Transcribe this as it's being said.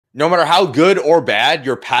No matter how good or bad,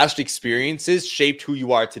 your past experiences shaped who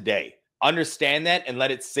you are today. Understand that and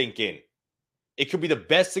let it sink in. It could be the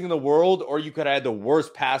best thing in the world, or you could have had the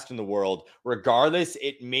worst past in the world. Regardless,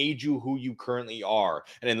 it made you who you currently are.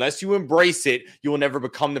 And unless you embrace it, you will never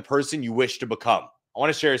become the person you wish to become. I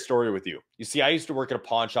want to share a story with you. You see, I used to work at a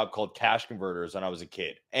pawn shop called Cash Converters when I was a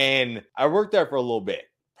kid. And I worked there for a little bit,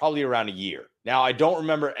 probably around a year. Now, I don't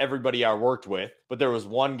remember everybody I worked with, but there was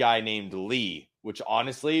one guy named Lee, which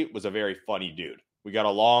honestly was a very funny dude. We got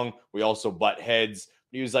along. We also butt heads.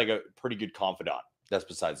 He was like a pretty good confidant. That's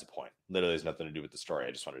besides the point. Literally has nothing to do with the story.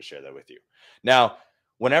 I just wanted to share that with you. Now,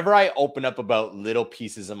 whenever I open up about little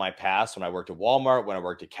pieces of my past, when I worked at Walmart, when I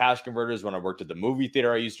worked at Cash Converters, when I worked at the movie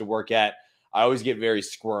theater I used to work at, I always get very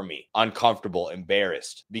squirmy, uncomfortable,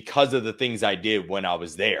 embarrassed because of the things I did when I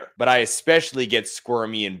was there. But I especially get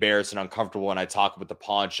squirmy, embarrassed, and uncomfortable when I talk about the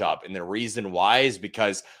pawn shop. And the reason why is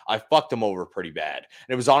because I fucked them over pretty bad.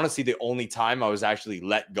 And it was honestly the only time I was actually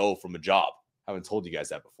let go from a job. I haven't told you guys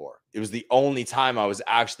that before. It was the only time I was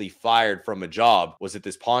actually fired from a job was at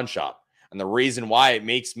this pawn shop. And the reason why it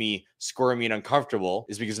makes me squirmy and uncomfortable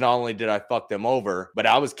is because not only did I fuck them over, but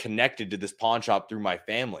I was connected to this pawn shop through my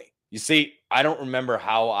family. You see, I don't remember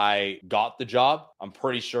how I got the job. I'm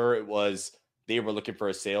pretty sure it was they were looking for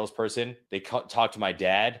a salesperson. They talked to my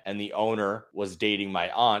dad, and the owner was dating my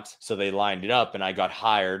aunt. So they lined it up, and I got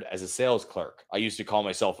hired as a sales clerk. I used to call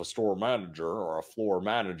myself a store manager or a floor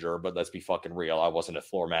manager, but let's be fucking real. I wasn't a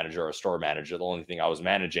floor manager or a store manager. The only thing I was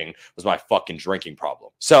managing was my fucking drinking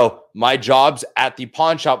problem. So my jobs at the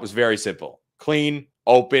pawn shop was very simple. Clean,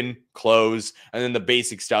 open, close, and then the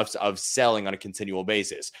basic stuffs of selling on a continual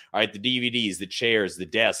basis. All right, the DVDs, the chairs, the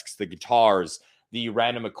desks, the guitars, the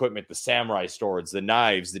random equipment, the samurai swords, the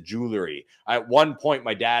knives, the jewelry. At one point,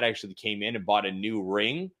 my dad actually came in and bought a new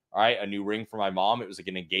ring. All right, a new ring for my mom. It was like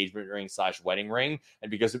an engagement ring / wedding ring.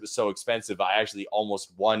 And because it was so expensive, I actually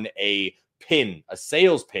almost won a pin, a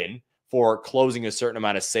sales pin, for closing a certain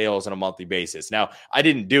amount of sales on a monthly basis. Now, I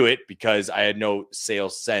didn't do it because I had no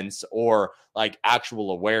sales sense or like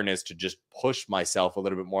actual awareness to just push myself a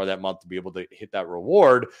little bit more that month to be able to hit that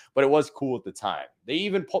reward, but it was cool at the time. They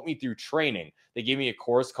even put me through training. They gave me a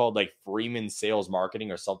course called like Freeman Sales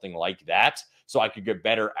Marketing or something like that, so I could get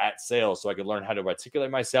better at sales, so I could learn how to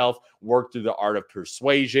articulate myself, work through the art of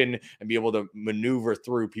persuasion, and be able to maneuver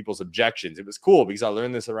through people's objections. It was cool because I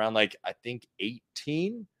learned this around like, I think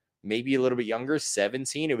 18, maybe a little bit younger,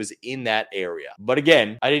 17. It was in that area. But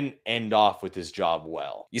again, I didn't end off with this job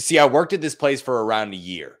well. You see, I worked at this place for around a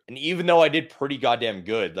year. And even though I did pretty goddamn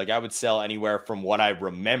good, like I would sell anywhere from what I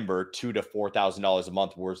remember, $2,000 to $4,000 a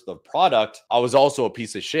month worth of product, I was also a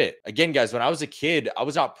piece of shit. Again, guys, when I was a kid, I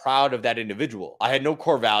was not proud of that individual. I had no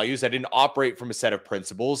core values. I didn't operate from a set of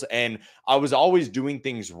principles. And I was always doing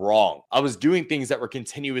things wrong. I was doing things that were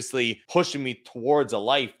continuously pushing me towards a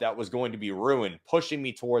life that was going to be ruined, pushing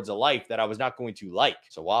me towards a life that I was not going to like.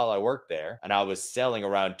 So while I worked there and I was selling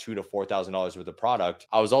around $2,000 to $4,000 worth of product,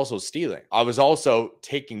 I was also stealing. I was also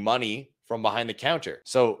taking money from behind the counter.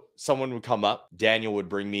 So someone would come up, Daniel would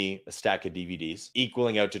bring me a stack of DVDs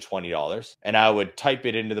equaling out to $20, and I would type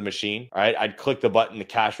it into the machine. All right, I'd click the button, the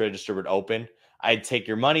cash register would open. I'd take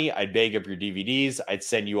your money, I'd bag up your DVDs, I'd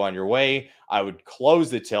send you on your way. I would close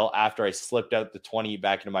the till after I slipped out the 20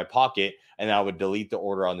 back into my pocket, and I would delete the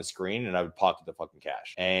order on the screen, and I would pocket the fucking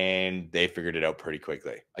cash. And they figured it out pretty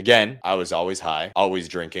quickly. Again, I was always high, always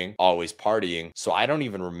drinking, always partying. So I don't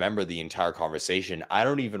even remember the entire conversation. I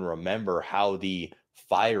don't even remember how the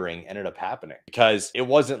firing ended up happening, because it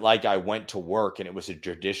wasn't like I went to work and it was a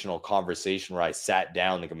traditional conversation where I sat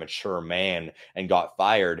down like a mature man and got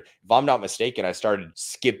fired. If I'm not mistaken, I started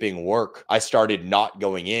skipping work. I started not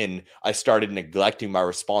going in. I started neglecting my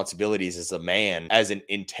responsibilities as a man, as an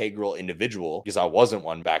integral individual, because I wasn't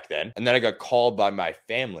one back then. And then I got called by my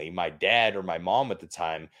family, my dad or my mom at the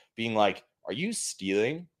time, being like, "Are you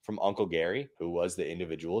stealing from Uncle Gary?" who was the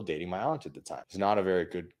individual dating my aunt at the time. It's not a very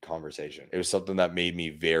good conversation. It was something that made me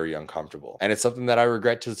very uncomfortable. And it's something that I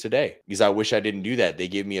regret to today, because I wish I didn't do that. They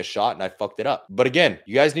gave me a shot and I fucked it up. But again,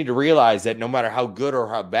 you guys need to realize that no matter how good or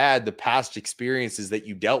how bad the past experiences that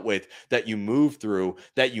you dealt with, that you moved through,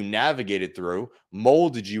 that you navigated through,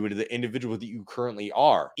 molded you into the individual that you currently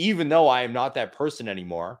are. Even though I am not that person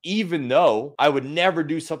anymore, even though I would never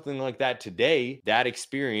do something like that today, that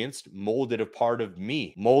experience molded a part of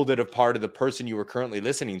me, molded a part of the person you were currently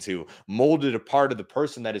listening to, molded a part of the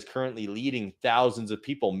person that is currently leading thousands of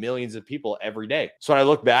people, millions of people every day. So when I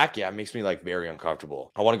look back, yeah, it makes me like very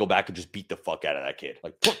uncomfortable. I want to go back and just beat the fuck out of that kid.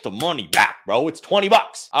 Like, put the money back, bro. It's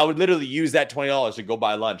 $20. I would literally use that $20 to go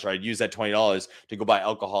buy lunch, or I'd use that $20 to go buy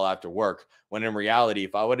alcohol after work. When in reality,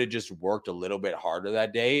 if I would have just worked a little bit harder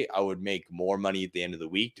that day, I would make more money at the end of the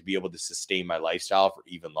week to be able to sustain my lifestyle for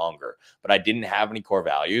even longer. But I didn't have any core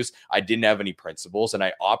values. I didn't have any principles, and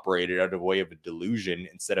I operated out of a way of a delusion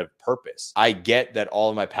instead of purpose. I get that all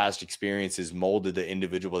of my past experiences molded the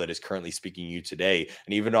individual that is currently speaking to you today.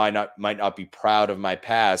 And even though I might not be proud of my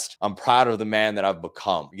past, I'm proud of the man that I've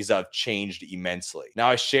become because I've changed immensely. Now,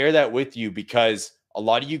 I share that with you because a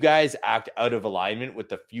lot of you guys act out of alignment with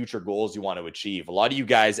the future goals you want to achieve. A lot of you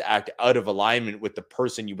guys act out of alignment with the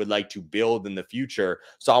person you would like to build in the future.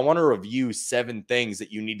 So I want to review 7 things that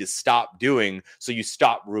you need to stop doing so you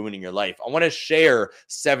stop ruining your life. I want to share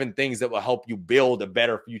 7 things that will help you build a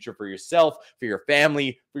better future for yourself, for your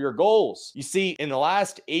family, for your goals. You see, in the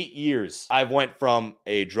last 8 years, I've went from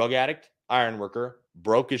a drug addict, iron worker,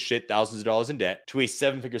 broke as shit, thousands of dollars in debt, to a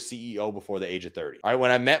 7-figure CEO before the age of 30. All right, when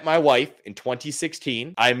I met my wife in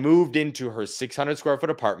 2016, I moved into her 600 square foot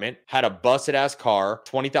apartment, had a busted ass car,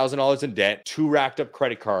 $20,000 in debt, 2 racked up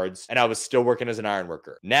credit cards, and I was still working as an iron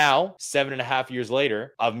worker. Now, 7.5 years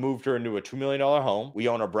later, I've moved her into a $2 million home. We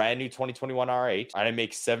own a brand new 2021 R8. I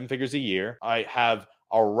make 7 figures a year. I have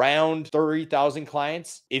around 30,000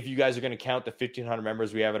 clients if you guys are going to count the 1,500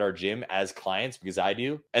 members we have at our gym as clients, because I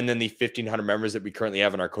do, and then the 1,500 members that we currently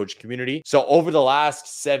have in our coaching community. So over the last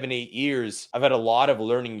 7-8 years, I've had a lot of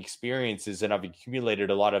learning experiences and I've accumulated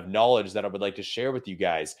a lot of knowledge that I would like to share with you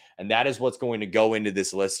guys. And that is what's going to go into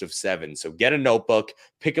this list of 7. So get a notebook,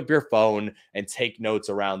 pick up your phone, and take notes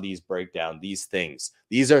around these breakdown, these things.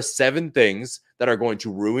 These are 7 things that are going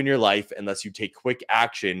to ruin your life unless you take quick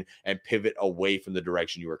action and pivot away from the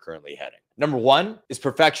direction you are currently heading. Number 1 is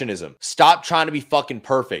perfectionism. Stop trying to be fucking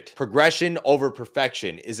perfect. Progression over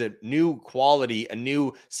perfection is a new quality, a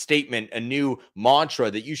new statement, a new mantra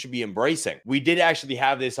that you should be embracing. We did actually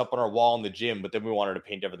have this up on our wall in the gym, but then we wanted to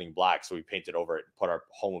paint everything black. So we painted over it and put our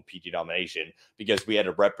home of PT Domination because we had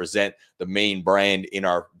to represent the main brand in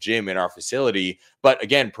our gym, in our facility. But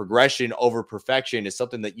again, progression over perfection is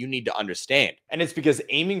something that you need to understand. And it's because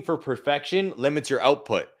aiming for perfection limits your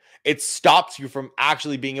output. It stops you from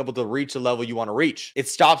actually being able to reach the level you want to reach. It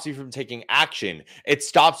stops you from taking action. It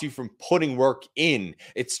stops you from putting work in.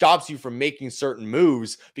 It stops you from making certain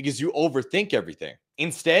moves because you overthink everything.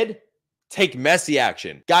 Instead, take messy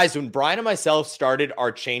action. Guys, when Brian and myself started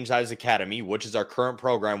our Change Lives Academy, which is our current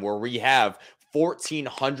program where we have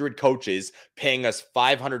 1,400 coaches paying us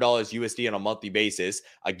 $500 USD on a monthly basis.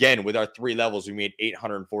 Again, with our 3 levels, we made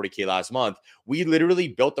 $840K last month. We literally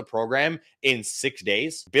built the program in 6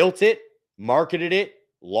 days, built it, marketed it,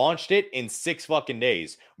 launched it in 6 fucking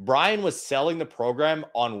days. Brian was selling the program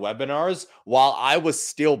on webinars while I was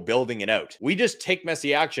still building it out. We just take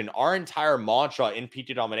messy action. Our entire mantra in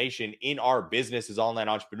PT Domination in our business as online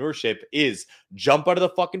entrepreneurship is jump out of the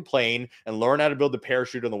fucking plane and learn how to build the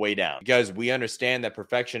parachute on the way down, because we understand that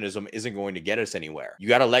perfectionism isn't going to get us anywhere. You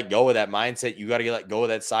got to let go of that mindset. You got to let go of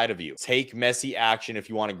that side of you. Take messy action if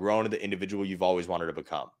you want to grow into the individual you've always wanted to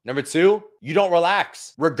become. Number 2, you don't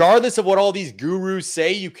relax. Regardless of what all these gurus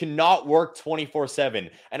say, you cannot work 24/7.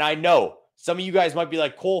 And I know some of you guys might be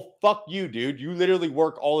like, Cole, fuck you, dude. You literally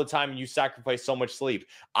work all the time and you sacrifice so much sleep.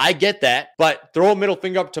 I get that, but throw a middle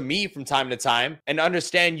finger up to me from time to time and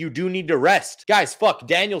understand you do need to rest. Guys, fuck,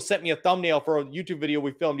 Daniel sent me a thumbnail for a YouTube video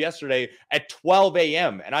we filmed yesterday at 12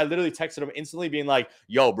 a.m. And I literally texted him instantly being like,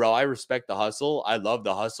 yo, bro, I respect the hustle. I love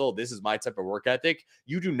the hustle. This is my type of work ethic.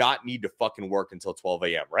 You do not need to fucking work until 12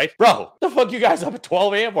 a.m., right? Bro, the fuck you guys up at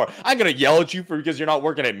 12 a.m. for? I'm going to yell at you because you're not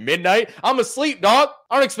working at midnight. I'm asleep, dog.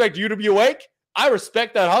 I don't expect you to be awake. I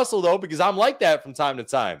respect that hustle though, because I'm like that from time to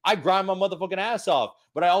time. I grind my motherfucking ass off,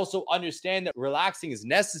 but I also understand that relaxing is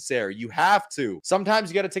necessary. You have to. Sometimes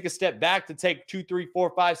you got to take a step back to take 2, 3,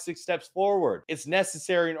 4, 5, 6 steps forward. It's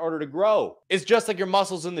necessary in order to grow. It's just like your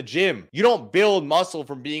muscles in the gym. You don't build muscle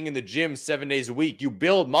from being in the gym 7 days a week. You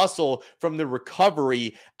build muscle from the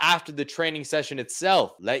recovery after the training session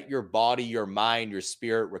itself. Let your body, your mind, your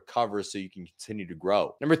spirit recover so you can continue to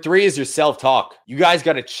grow. Number 3 is your self-talk. You guys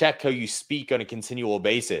got to check how you speak on a continual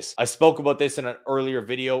basis. I spoke about this in an earlier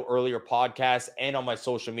video, earlier podcast, and on my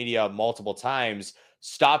social media multiple times.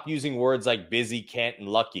 Stop using words like busy, can't, and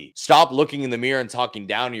lucky. Stop looking in the mirror and talking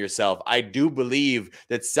down to yourself. I do believe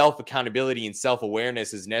that self-accountability and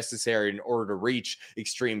self-awareness is necessary in order to reach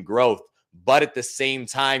extreme growth. But at the same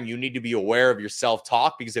time, you need to be aware of your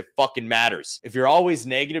self-talk because it fucking matters. If you're always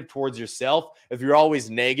negative towards yourself, if you're always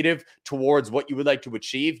negative towards what you would like to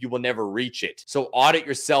achieve, you will never reach it. So audit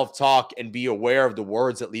your self-talk and be aware of the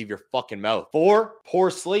words that leave your fucking mouth. 4,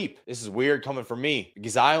 poor sleep. This is weird coming from me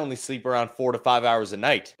because I only sleep around 4 to 5 hours a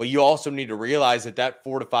night. But you also need to realize that that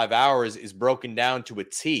 4 to 5 hours is broken down to a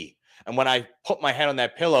T. And when I put my head on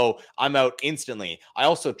that pillow, I'm out instantly. I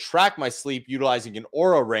also track my sleep utilizing an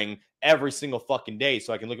Aura ring every single fucking day.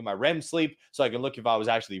 So I can look at my REM sleep. So I can look if I was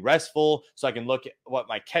actually restful. So I can look at what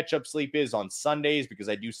my catch-up sleep is on Sundays because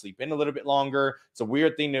I do sleep in a little bit longer. It's a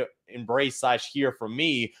weird thing to embrace / hear from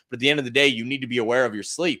me. But at the end of the day, you need to be aware of your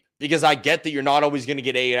sleep because I get that you're not always going to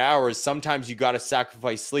get 8 hours. Sometimes you got to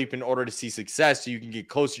sacrifice sleep in order to see success so you can get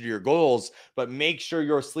closer to your goals, but make sure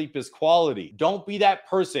your sleep is quality. Don't be that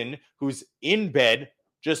person who's in bed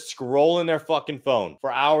just scrolling their fucking phone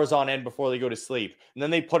for hours on end before they go to sleep. And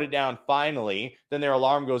then they put it down finally. Then their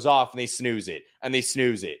alarm goes off and they snooze it and they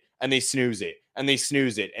snooze it and they snooze it and they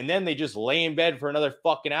snooze it. And then they just lay in bed for another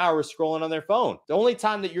fucking hour scrolling on their phone. The only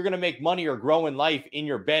time that you're going to make money or grow in life in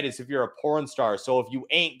your bed is if you're a porn star. So if you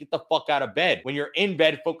ain't, get the fuck out of bed. When you're in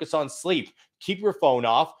bed, focus on sleep. Keep your phone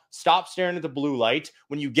off. Stop staring at the blue light.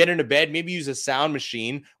 When you get into bed, maybe use a sound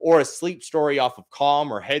machine or a sleep story off of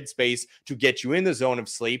Calm or Headspace to get you in the zone of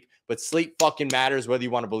sleep. But sleep fucking matters whether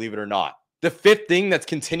you want to believe it or not. The fifth thing that's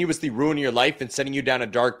continuously ruining your life and setting you down a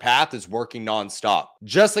dark path is working nonstop.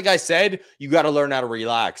 Just like I said, you got to learn how to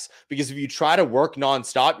relax because if you try to work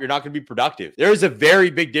nonstop, you're not going to be productive. There is a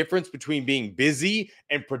very big difference between being busy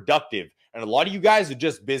and productive. And a lot of you guys are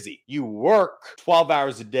just busy. You work 12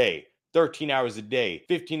 hours a day. 13 hours a day,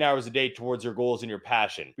 15 hours a day towards your goals and your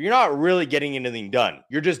passion. But you're not really getting anything done.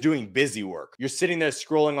 You're just doing busy work. You're sitting there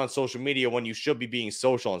scrolling on social media when you should be being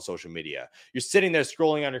social on social media. You're sitting there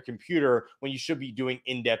scrolling on your computer when you should be doing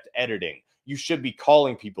in-depth editing. You should be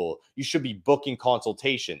calling people. You should be booking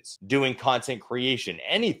consultations, doing content creation,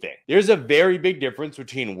 anything. There's a very big difference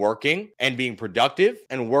between working and being productive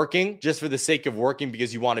and working just for the sake of working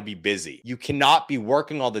because you want to be busy. You cannot be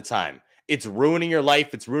working all the time. It's ruining your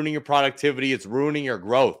life. It's ruining your productivity. It's ruining your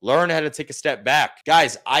growth. Learn how to take a step back.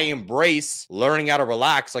 Guys, I embrace learning how to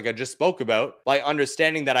relax like I just spoke about by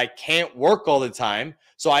understanding that I can't work all the time.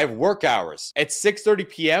 So I have work hours. At 6:30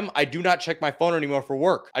 p.m., I do not check my phone anymore for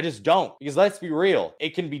work. I just don't because let's be real.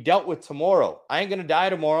 It can be dealt with tomorrow. I ain't going to die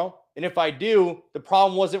tomorrow. And if I do, the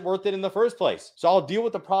problem wasn't worth it in the first place. So I'll deal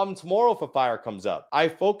with the problem tomorrow if a fire comes up. I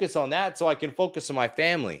focus on that so I can focus on my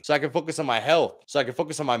family, so I can focus on my health, so I can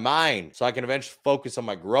focus on my mind, so I can eventually focus on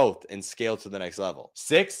my growth and scale to the next level.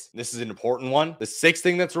 6, this is an important one. The 6th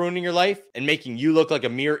thing that's ruining your life and making you look like a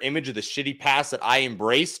mirror image of the shitty past that I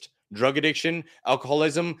embraced, drug addiction,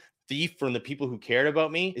 alcoholism, thief from the people who cared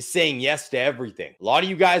about me, is saying yes to everything. A lot of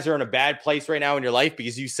you guys are in a bad place right now in your life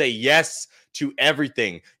because you say yes to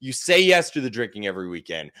everything. You say yes to the drinking every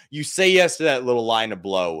weekend. You say yes to that little line of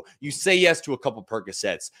blow. You say yes to a couple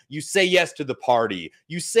Percocets. You say yes to the party.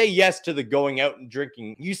 You say yes to the going out and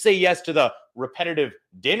drinking. You say yes to the repetitive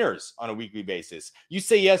dinners on a weekly basis. You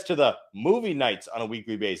say yes to the movie nights on a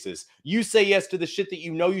weekly basis. You say yes to the shit that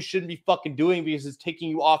you know you shouldn't be fucking doing because it's taking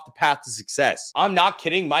you off the path to success. I'm not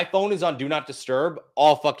kidding. My phone is on Do Not Disturb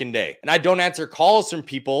all fucking day. And I don't answer calls from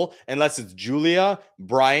people unless it's Julia,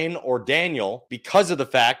 Brian, or Daniel because of the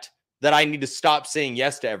fact that I need to stop saying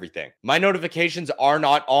yes to everything. My notifications are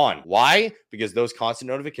not on. Why? Because those constant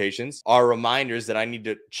notifications are reminders that I need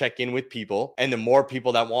to check in with people and the more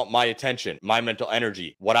people that want my attention, my mental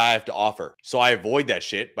energy, what I have to offer. So I avoid that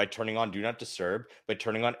shit by turning on Do Not Disturb, by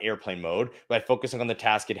turning on airplane mode, by focusing on the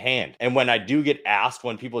task at hand. And when I do get asked,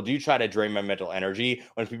 when people do try to drain my mental energy,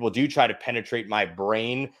 when people do try to penetrate my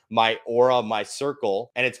brain, my aura, my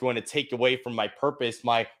circle, and it's going to take away from my purpose,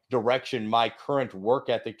 my direction, my current work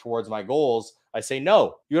ethic towards my goals, I say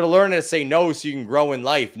no. You got to learn how to say no so you can grow in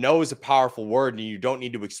life. No is a powerful word and you don't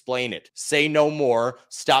need to explain it. Say no more.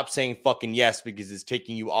 Stop saying fucking yes because it's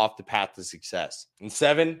taking you off the path to success. And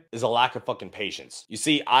 7 is a lack of fucking patience. You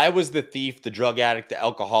see, I was the thief, the drug addict, the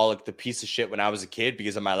alcoholic, the piece of shit when I was a kid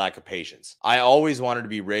because of my lack of patience. I always wanted to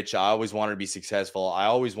be rich. I always wanted to be successful. I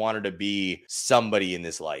always wanted to be somebody in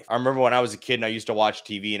this life. I remember when I was a kid and I used to watch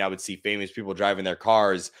TV and I would see famous people driving their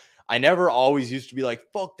cars. I never always used to be like,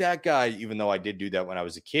 fuck that guy, even though I did do that when I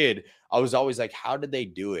was a kid. I was always like, how did they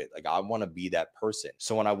do it? Like, I want to be that person.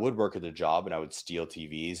 So when I would work at the job and I would steal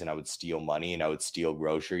TVs and I would steal money and I would steal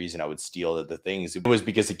groceries and I would steal the things, it was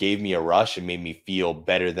because it gave me a rush and made me feel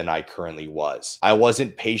better than I currently was. I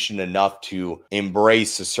wasn't patient enough to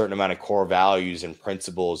embrace a certain amount of core values and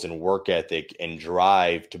principles and work ethic and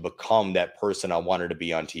drive to become that person I wanted to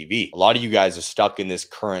be on TV. A lot of you guys are stuck in this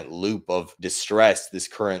current loop of distress, this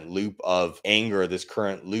current loop of anger, this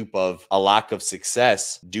current loop of a lack of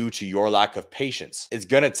success due to your your lack of patience. It's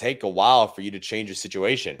going to take a while for you to change your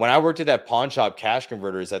situation. When I worked at that pawn shop cash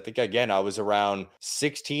converters, I think again, I was around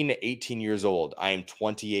 16 to 18 years old. I am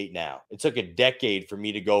 28 now. It took a decade for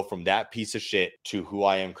me to go from that piece of shit to who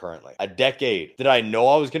I am currently. A decade. Did I know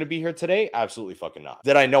I was going to be here today? Absolutely fucking not.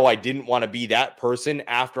 Did I know I didn't want to be that person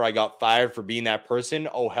after I got fired for being that person?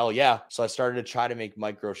 Oh, hell yeah. So I started to try to make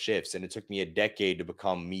micro shifts, and it took me a decade to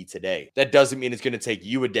become me today. That doesn't mean it's going to take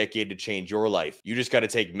you a decade to change your life. You just got to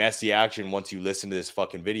take messy action once you listen to this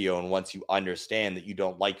fucking video and once you understand that you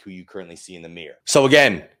don't like who you currently see in the mirror. So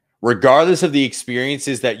again, regardless of the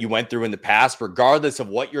experiences that you went through in the past, regardless of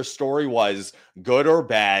what your story was, good or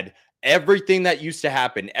bad, everything that used to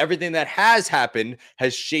happen, everything that has happened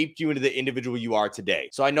has shaped you into the individual you are today.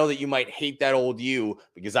 So I know that you might hate that old you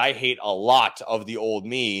because I hate a lot of the old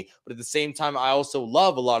me, but at the same time, I also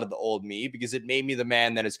love a lot of the old me because it made me the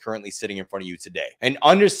man that is currently sitting in front of you today. And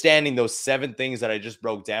understanding those 7 things that I just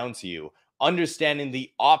broke down to you, understanding the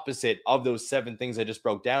opposite of those 7 things I just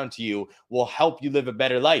broke down to you will help you live a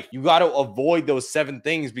better life. You got to avoid those 7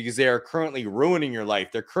 things because they are currently ruining your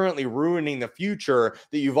life. They're currently ruining the future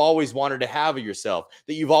that you've always wanted to have of yourself,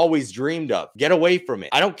 that you've always dreamed of. Get away from it.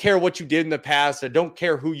 I don't care what you did in the past. I don't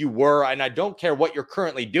care who you were, and I don't care what you're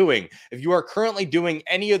currently doing. If you are currently doing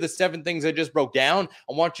any of the 7 things I just broke down,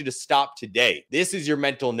 I want you to stop today. This is your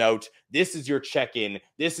mental note. This is your check-in.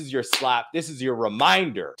 This is your slap. This is your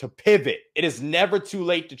reminder to pivot. It is never too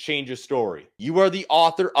late to change your story. You are the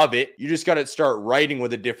author of it. You just got to start writing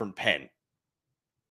with a different pen.